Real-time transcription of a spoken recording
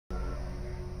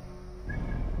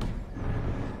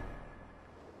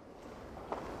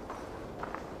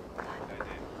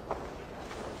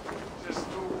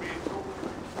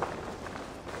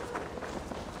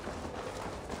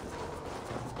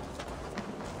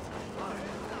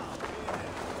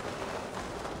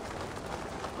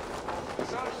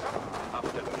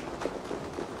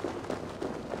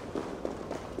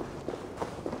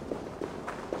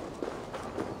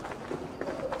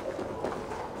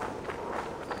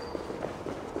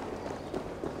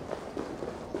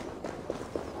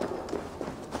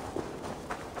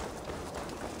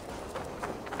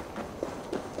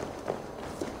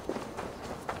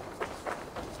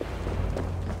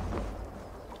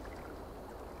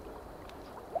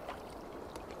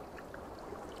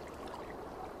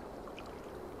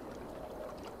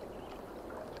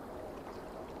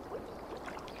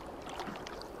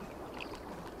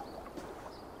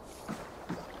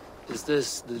Is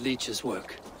this the Leech's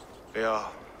work? Yeah.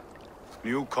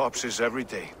 New corpses every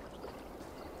day.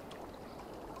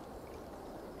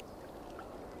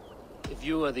 If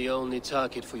you are the only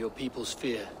target for your people's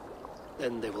fear,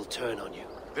 then they will turn on you.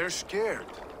 They're scared.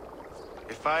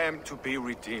 If I am to be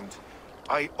redeemed,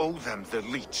 I owe them the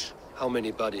Leech. How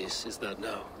many bodies is that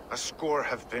now? A score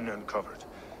have been uncovered.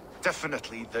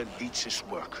 Definitely the Leech's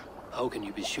work. How can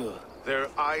you be sure? Their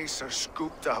eyes are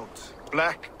scooped out.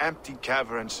 Black, empty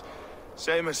caverns.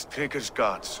 Same as Trigger's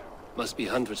gods. Must be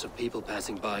hundreds of people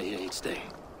passing by here each day.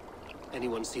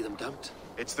 Anyone see them dumped?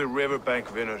 It's the riverbank,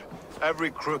 Vinner. Every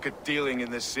crooked dealing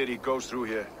in this city goes through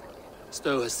here.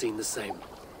 Stowe has seen the same.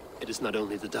 It is not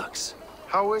only the ducks.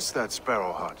 How is that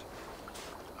Sparrowheart?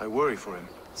 I worry for him.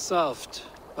 Soft,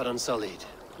 but unsullied.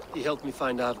 He helped me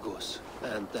find Avgos,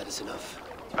 and that is enough.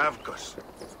 Avgos.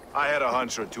 I had a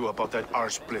hunch or two about that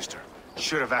arse blister.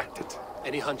 Should have acted.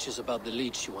 Any hunches about the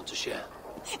Leech you want to share?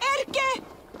 Erke!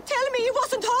 Tell me it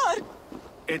wasn't her!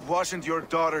 It wasn't your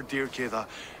daughter, dear Kida.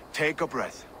 Take a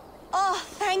breath. Oh,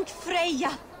 thank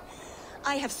Freya.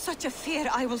 I have such a fear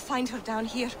I will find her down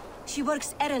here. She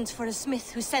works errands for a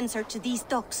smith who sends her to these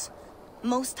docks.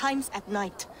 Most times at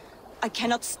night. I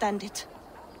cannot stand it.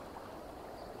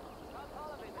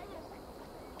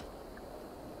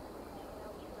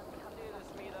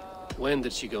 When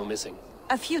did she go missing?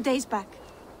 A few days back.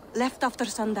 Left after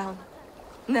sundown.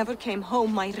 Never came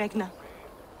home, my Regna.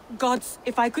 Gods,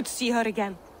 if I could see her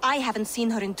again. I haven't seen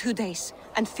her in 2 days,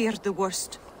 and feared the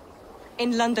worst.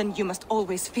 In London, you must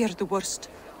always fear the worst.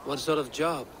 What sort of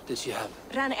job did she have?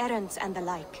 Ran errands and the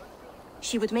like.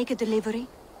 She would make a delivery,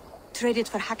 trade it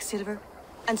for hack silver,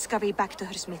 and scurry back to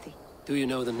her smithy. Do you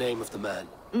know the name of the man?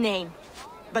 Name.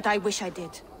 But I wish I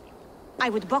did. I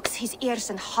would box his ears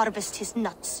and harvest his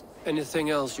nuts. Anything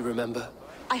else you remember?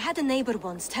 I had a neighbor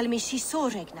once tell me she saw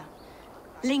Regna,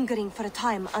 lingering for a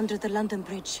time under the London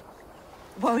Bridge.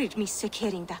 Worried me sick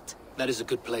hearing that. That is a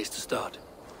good place to start.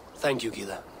 Thank you,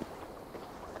 Gila.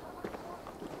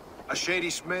 A shady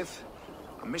smith,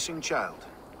 a missing child.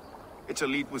 It's a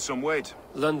lead with some weight.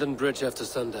 London Bridge after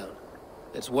sundown.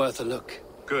 It's worth a look.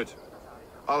 Good.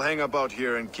 I'll hang about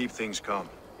here and keep things calm.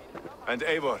 And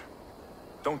Eivor,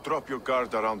 don't drop your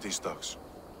guard around these docks.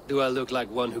 Do I look like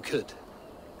one who could?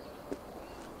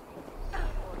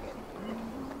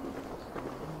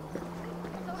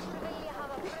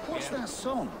 What's that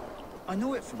song? I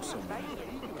know it from somewhere.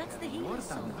 That's the healing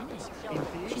song.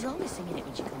 She's always singing it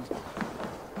when she comes back.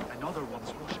 Another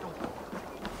one's washed up.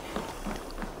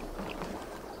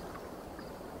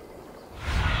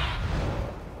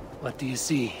 What do you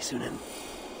see, Sýnin?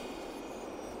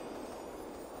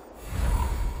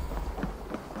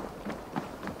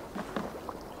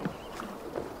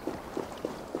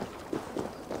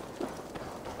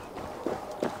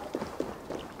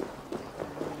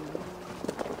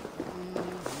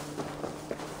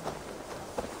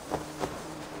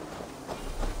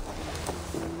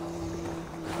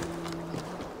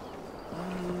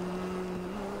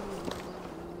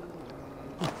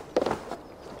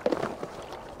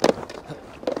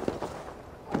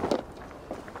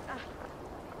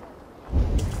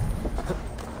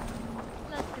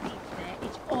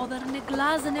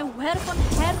 Glazene wherefore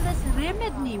herres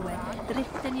remed niwe,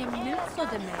 driften je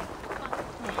mutsode me.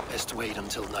 Best wait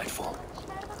until nightfall.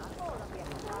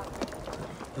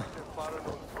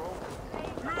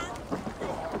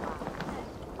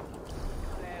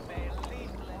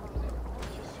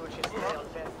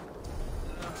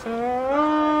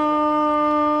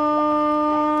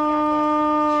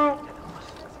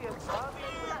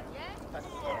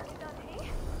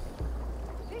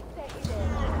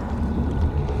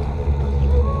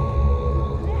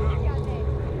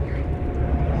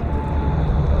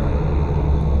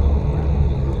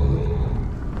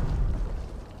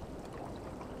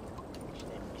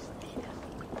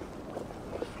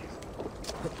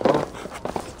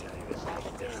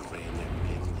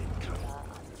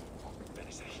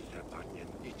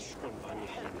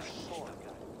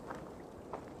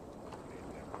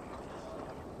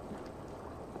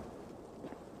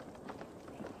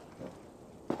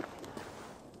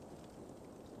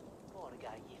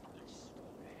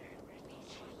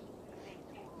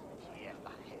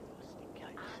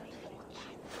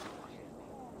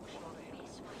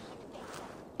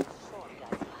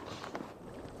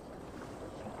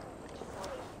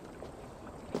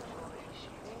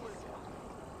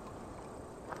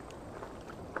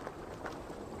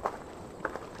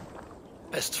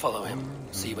 Best follow him,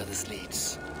 see where this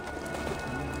leads.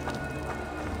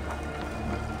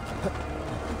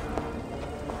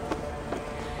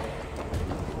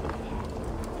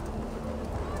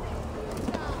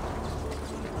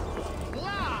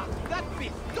 Wow, that's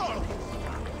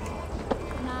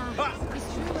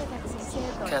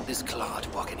can't this clod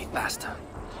walk any faster?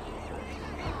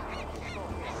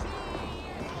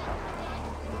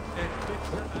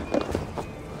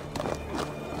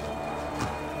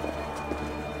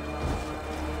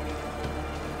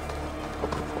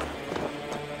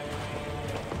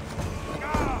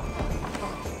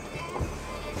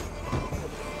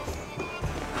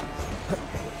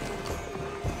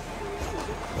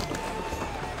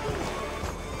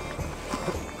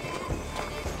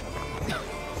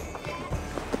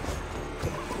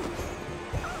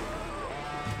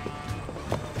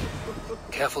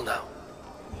 Careful now.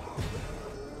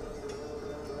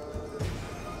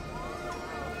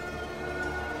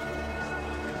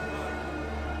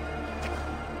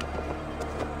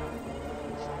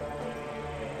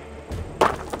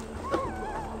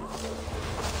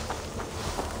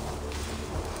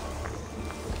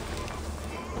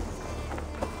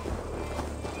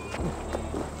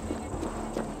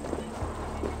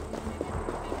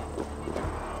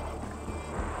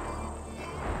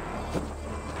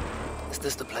 Is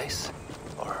this the place?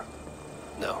 Or...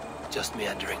 no, just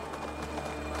meandering.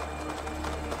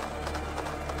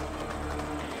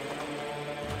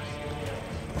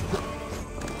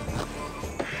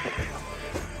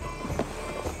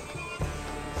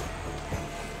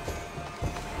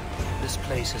 This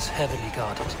place is heavily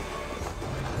guarded.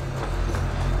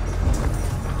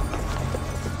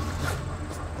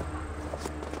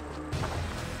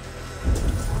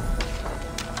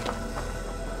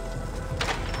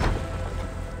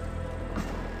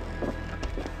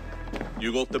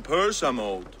 You got the purse I'm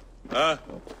owed? Huh?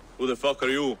 Who the fuck are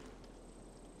you?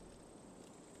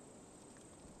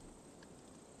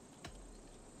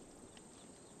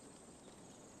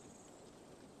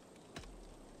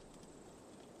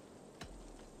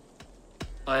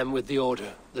 I am with the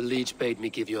Order. The Leech bade me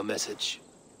give you a message.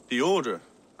 The Order?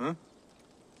 Huh?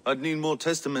 I'd need more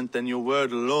testament than your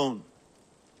word alone.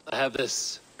 I have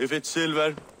this. If it's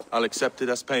silver, I'll accept it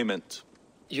as payment.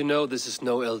 You know this is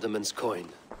no Elderman's coin.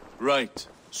 Right.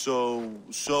 So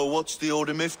what's the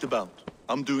Order miffed about?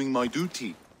 I'm doing my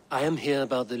duty. I am here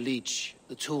about the Leech.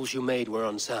 The tools you made were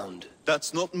unsound.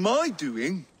 That's not my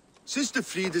doing. Sister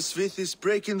Frida Smith is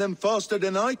breaking them faster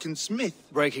than I can smith.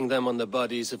 Breaking them on the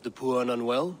bodies of the poor and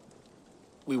unwell?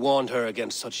 We warned her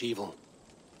against such evil.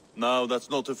 No,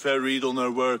 that's not a fair read on her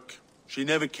work. She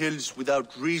never kills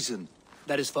without reason.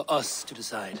 That is for us to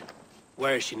decide.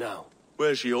 Where is she now?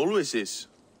 Where she always is.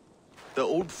 The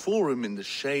old forum in the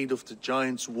shade of the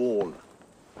giant's wall.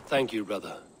 Thank you,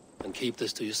 brother. And keep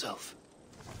this to yourself.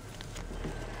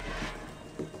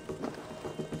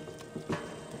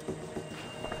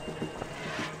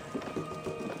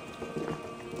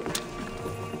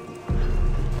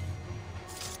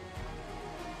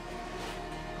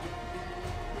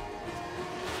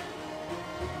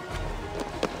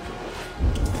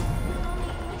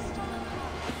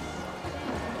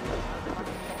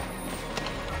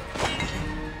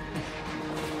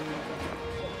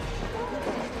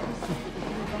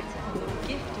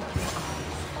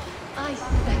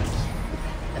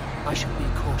 I should be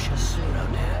cautious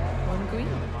around here. One green.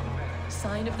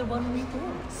 Sign of the one we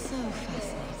bore. So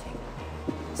fascinating.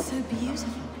 So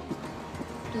beautiful.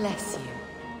 Bless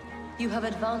you. You have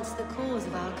advanced the cause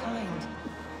of our kind.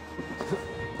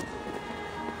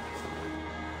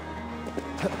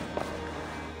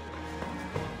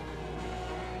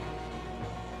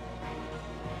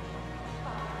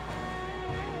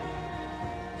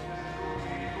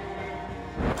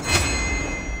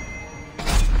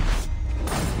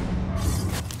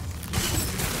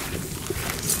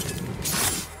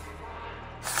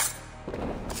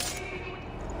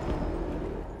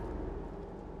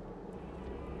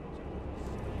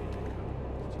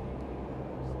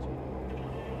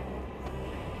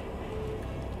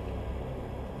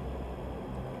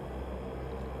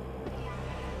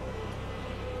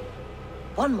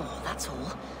 One more, that's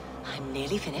all. I'm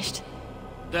nearly finished.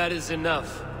 That is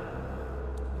enough.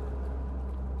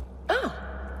 Oh,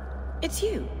 it's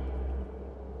you.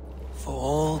 For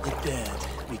all the dead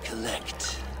we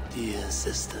collect, dear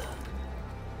sister,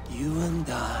 you and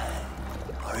I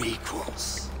are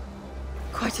equals.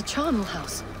 Quite a charnel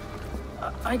house.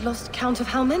 I'd lost count of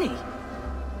how many.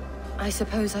 I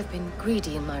suppose I've been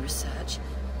greedy in my research,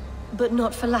 but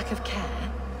not for lack of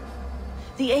care.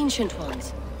 The ancient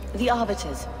ones, the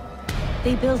arbiters,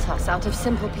 they built us out of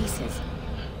simple pieces.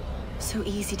 So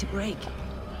easy to break,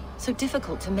 so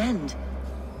difficult to mend.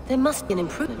 There must be an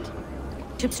improvement.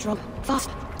 Ships stronger,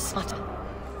 faster, smarter.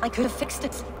 I could have fixed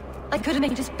it. I could have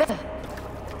made this better.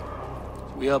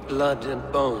 We are blood and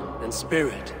bone and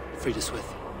spirit, Frida Smith.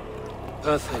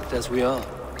 Perfect as we are.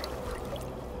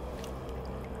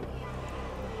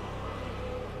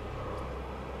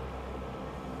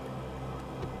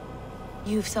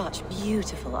 You've such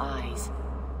beautiful eyes.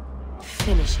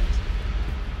 Finish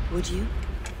it, would you?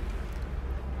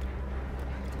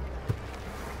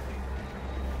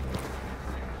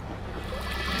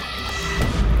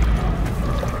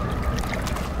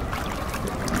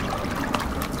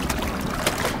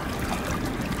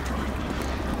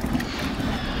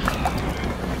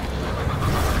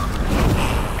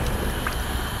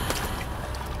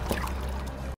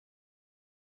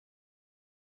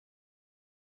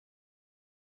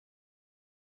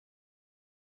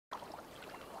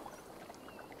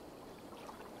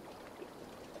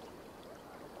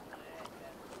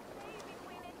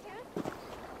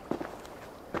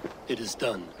 It is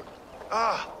done.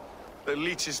 Ah! The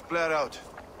Leech is bled out.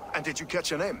 And did you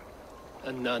catch a name?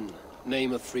 A nun.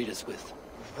 Name of Friedeswith.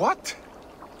 What?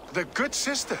 The good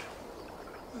sister?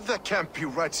 That can't be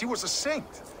right. She was a saint.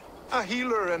 A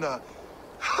healer and a...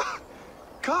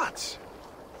 Gods!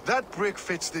 That brick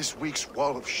fits this week's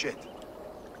wall of shit.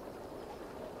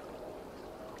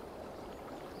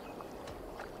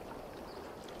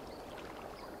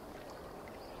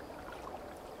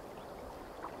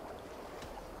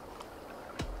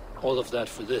 All of that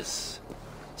for this.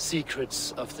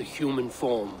 Secrets of the human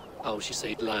form, how she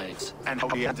saved lives. And how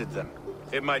he ended them.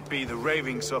 It might be the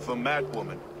ravings of a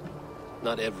madwoman.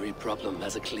 Not every problem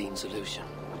has a clean solution.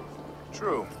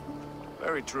 True.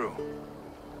 Very true.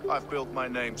 I've built my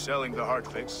name selling the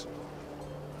heart fix.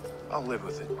 I'll live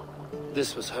with it.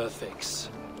 This was her fix.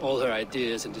 All her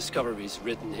ideas and discoveries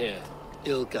written here.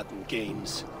 Ill-gotten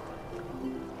gains.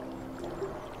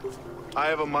 I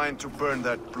have a mind to burn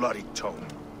that bloody tome.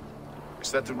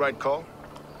 Is that the right call?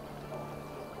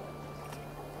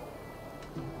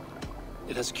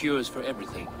 It has cures for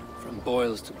everything, from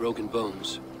boils to broken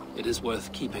bones. It is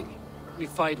worth keeping. We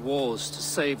fight wars to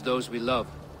save those we love,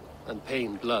 and pay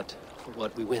in blood for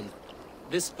what we win.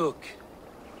 This book,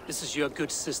 this is your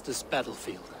good sister's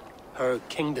battlefield. Her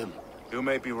kingdom. You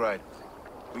may be right.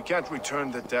 We can't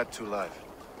return the dead to life.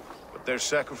 But their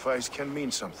sacrifice can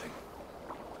mean something.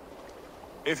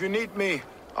 If you need me,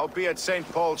 I'll be at St.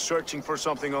 Paul's searching for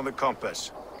something on the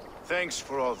compass. Thanks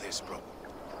for all this, bro.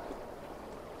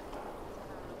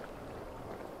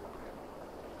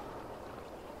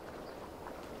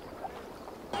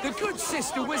 The good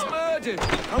sister was murdered,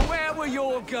 and where were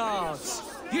your guards?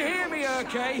 You hear me,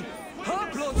 Urke?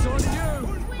 Her blood's on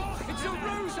you! It's a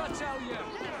ruse, I tell you!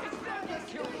 It's them that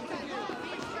killed you!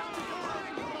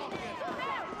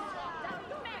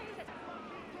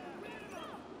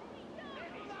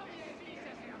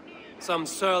 Some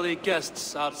surly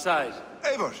guests outside.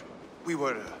 Eivor!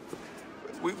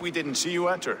 We didn't see you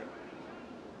enter.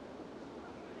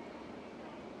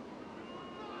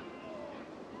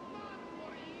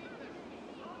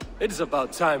 It is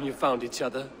about time you found each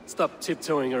other. Stop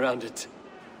tiptoeing around it.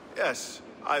 Yes,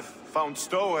 I've found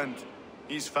Stowe and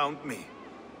he's found me.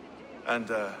 And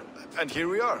here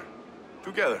we are,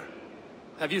 together.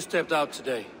 Have you stepped out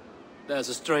today? There's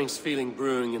a strange feeling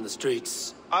brewing in the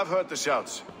streets. I've heard the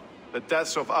shouts. The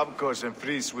deaths of Avgos and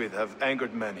Friðswith have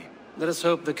angered many. Let us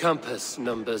hope the compass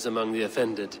numbers among the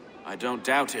offended. I don't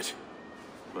doubt it.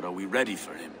 But are we ready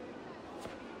for him?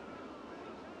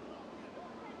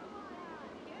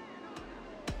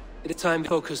 It is time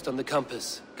focused on the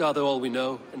compass. Gather all we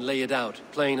know and lay it out,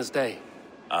 plain as day.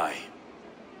 Aye.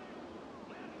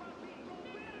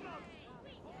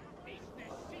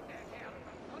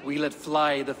 We let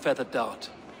fly the feathered dart.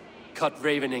 Cut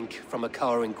raven ink from a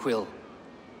cowering quill.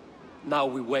 Now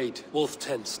we wait,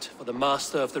 wolf-tensed, for the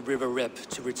master of the River Rep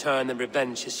to return and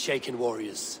revenge his shaken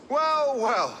warriors. Well,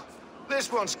 well.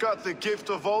 This one's got the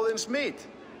gift of Odin's meat.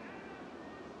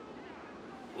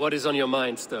 What is on your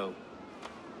mind, Stowe?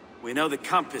 We know the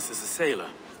compass is a sailor.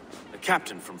 A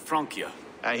captain from Francia.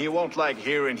 And he won't like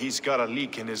hearing he's got a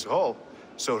leak in his hull,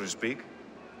 so to speak.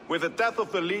 With the death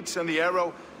of the Leech and the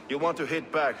arrow, you'll want to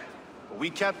hit back. But we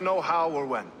can't know how or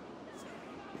when.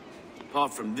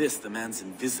 Apart from this, the man's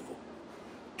invisible.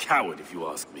 Coward, if you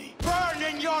ask me. Burn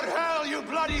in your hell, you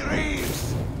bloody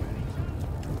reeves!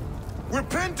 We're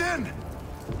pinned in!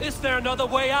 Is there another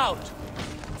way out?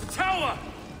 The tower!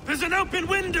 There's an open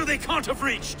window they can't have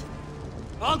reached!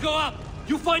 I'll go up!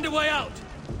 You find a way out!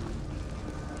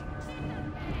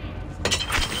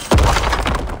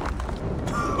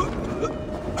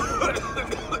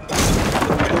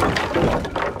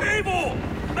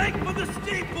 Eivor! Make for the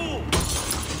steeple!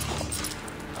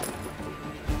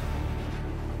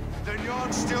 The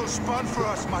yarn's still spun for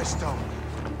us, my Stowe.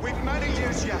 We've many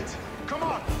years yet. Come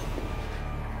on!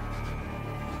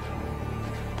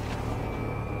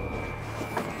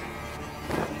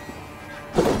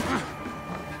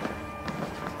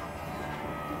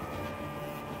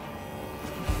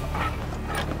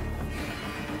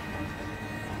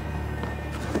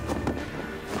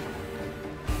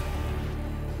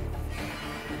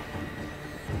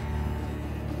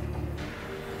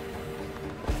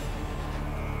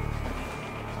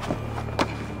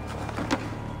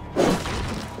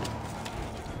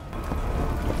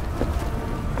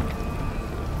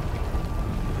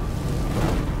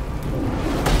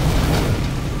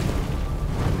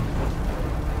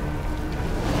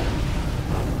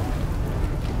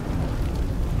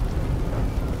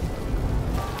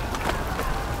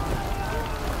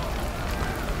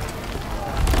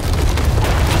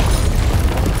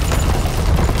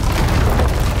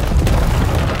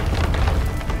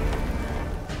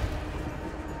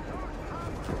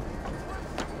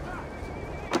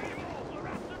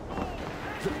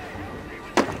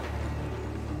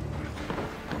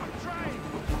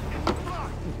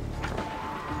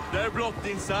 They're blocked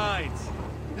inside.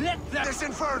 Let them... This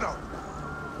inferno!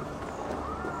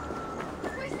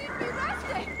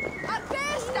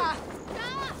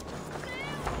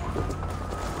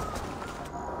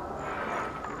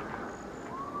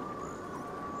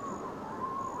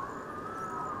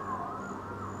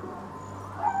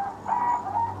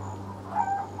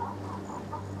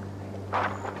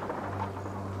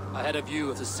 I had a view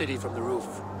of the city from the roof.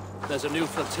 There's a new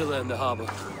flotilla in the harbor.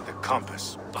 The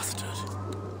compass. Bastard.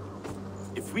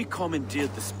 If we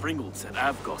commandeered the Springolds at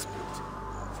Avgos's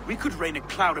port, we could rain a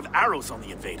cloud of arrows on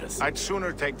the invaders. I'd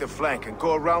sooner take the flank and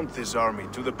go around this army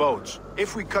to the boats.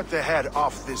 If we cut the head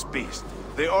off this beast,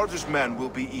 the Order's men will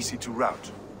be easy to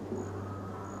rout.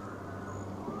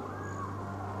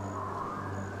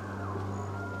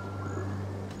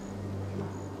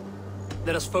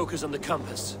 Let us focus on the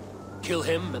compass. Kill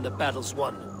him and the battle's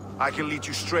won. I can lead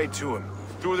you straight to him.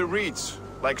 Through the reeds,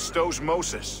 like Stowe's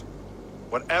Moses.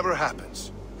 Whatever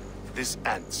happens, this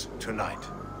ends tonight.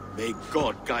 May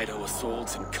God guide our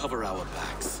swords and cover our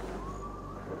backs.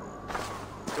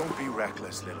 Don't be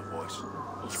reckless, little voice.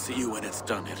 We'll see you when it's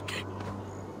done, Erke.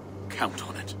 Count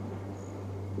on it.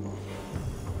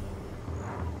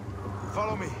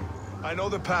 Follow me. I know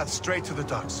the path straight to the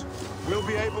docks. We'll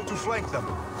be able to flank them.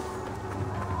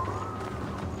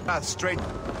 Path straight.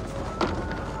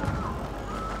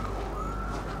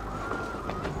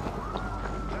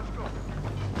 Let's go.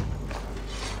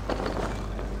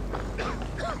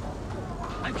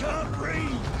 I can't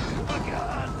breathe! I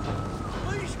can't!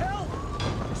 Please help!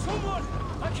 Someone!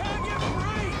 I can't get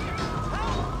free!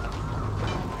 Help!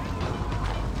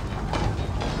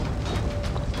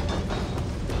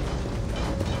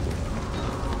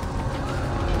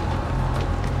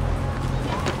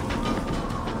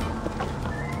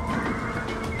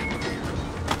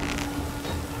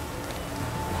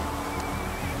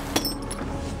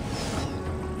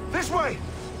 This way!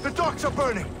 The docks are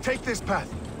burning! Take this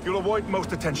path. You'll avoid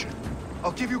most attention.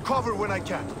 I'll give you cover when I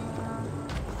can.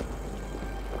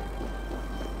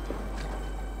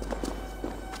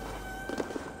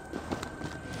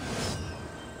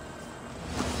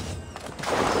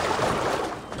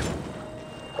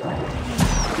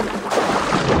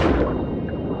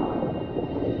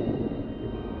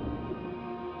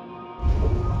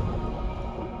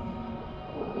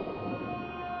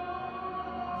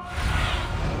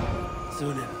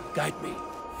 Sýnin, guide me.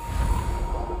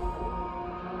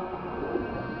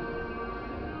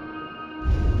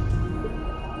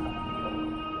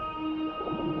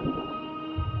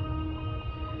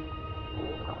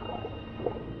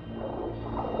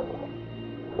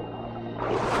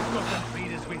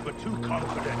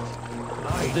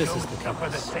 This is the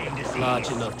compass, large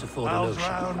enough to ford an ocean.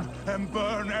 Round and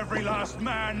burn every last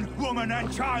man, woman,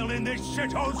 and child in this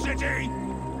shithole city!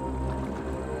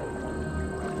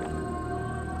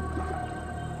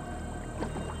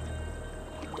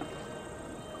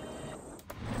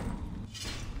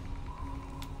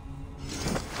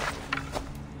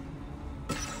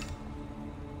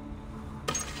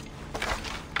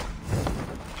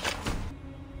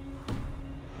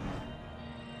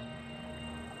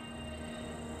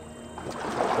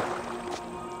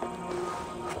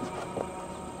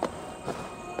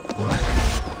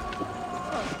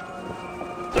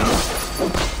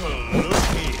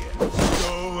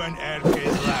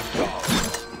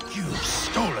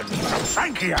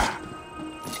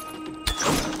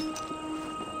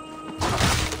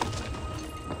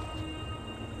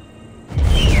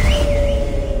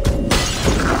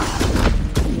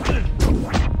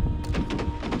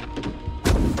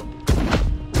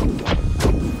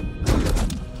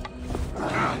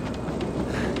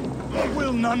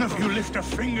 None of you lift a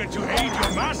finger to aid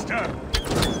your master!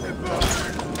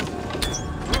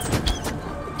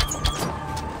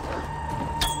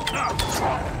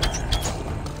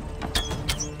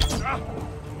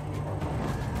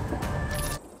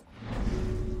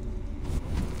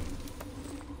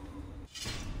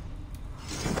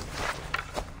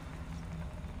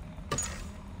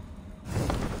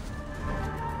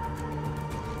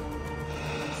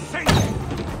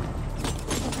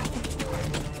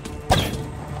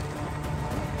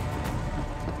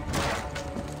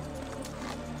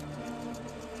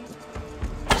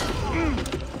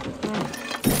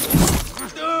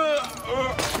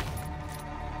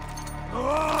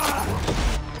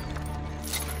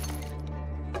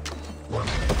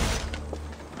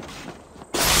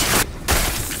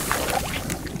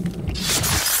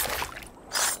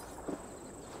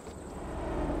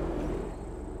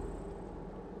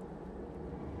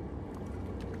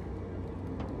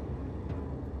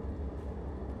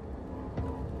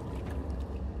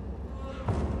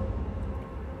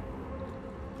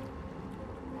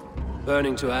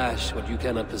 Burning to ash what you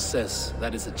cannot possess,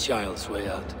 that is a child's way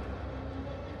out.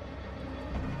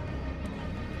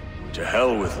 To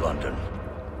hell with London.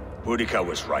 Boudica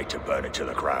was right to burn it to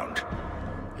the ground.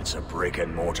 It's a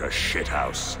brick-and-mortar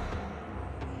shithouse.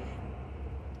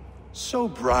 So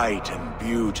bright and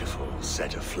beautiful,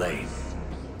 set aflame.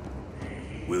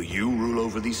 Will you rule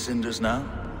over these cinders now?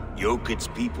 Yoke its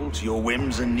people to your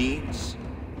whims and needs?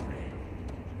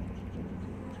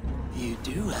 You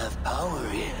do have power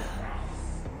here.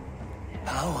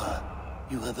 Power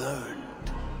you have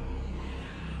earned.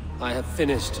 I have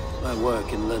finished my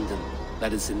work in London.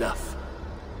 That is enough.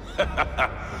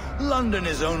 London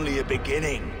is only a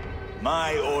beginning.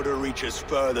 My order reaches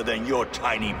further than your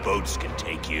tiny boats can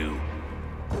take you.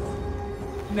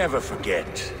 Never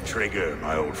forget, Trigger,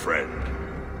 my old friend.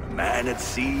 A man at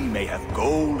sea may have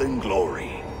gold and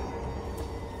glory,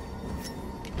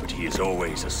 but he is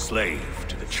always a slave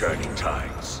to the churning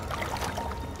tides.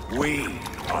 We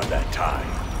are that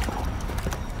tide.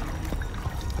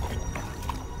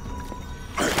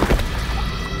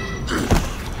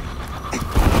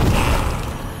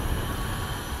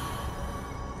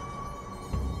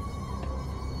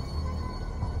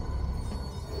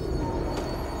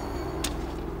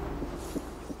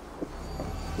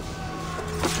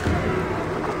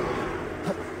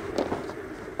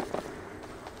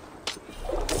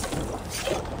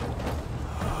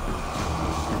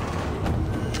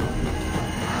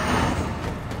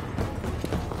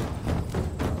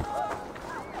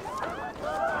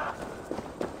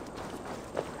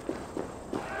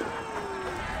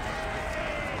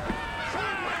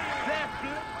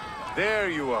 There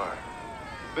you are.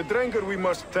 The Drenker we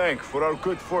must thank for our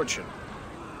good fortune.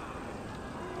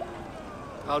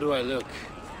 How do I look?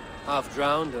 Half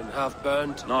drowned and half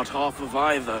burned? Not half of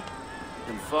either.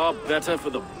 And far better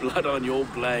for the blood on your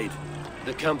blade.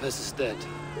 The compass is dead.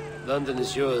 London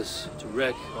is yours, to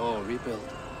wreck or rebuild.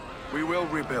 We will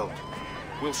rebuild.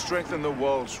 We'll strengthen the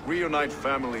walls, reunite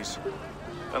families,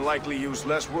 and likely use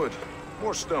less wood,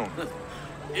 more stone.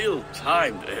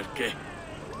 Ill-timed, Erke.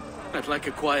 I'd like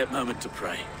a quiet moment to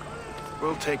pray.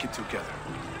 We'll take it together.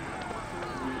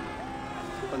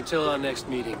 Until our next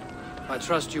meeting, I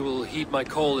trust you will heed my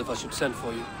call if I should send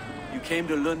for you. You came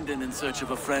to Lunden in search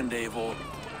of a friend, Eivor.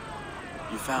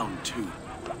 You found two.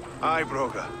 Aye,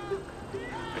 Broga.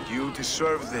 And you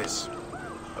deserve this.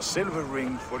 A silver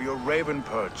ring for your raven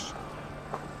perch.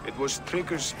 It was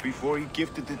Trigger's before he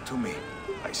gifted it to me.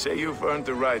 I say you've earned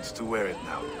the right to wear it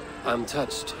now. I'm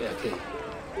touched, Erke.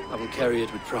 I will carry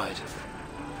it with pride.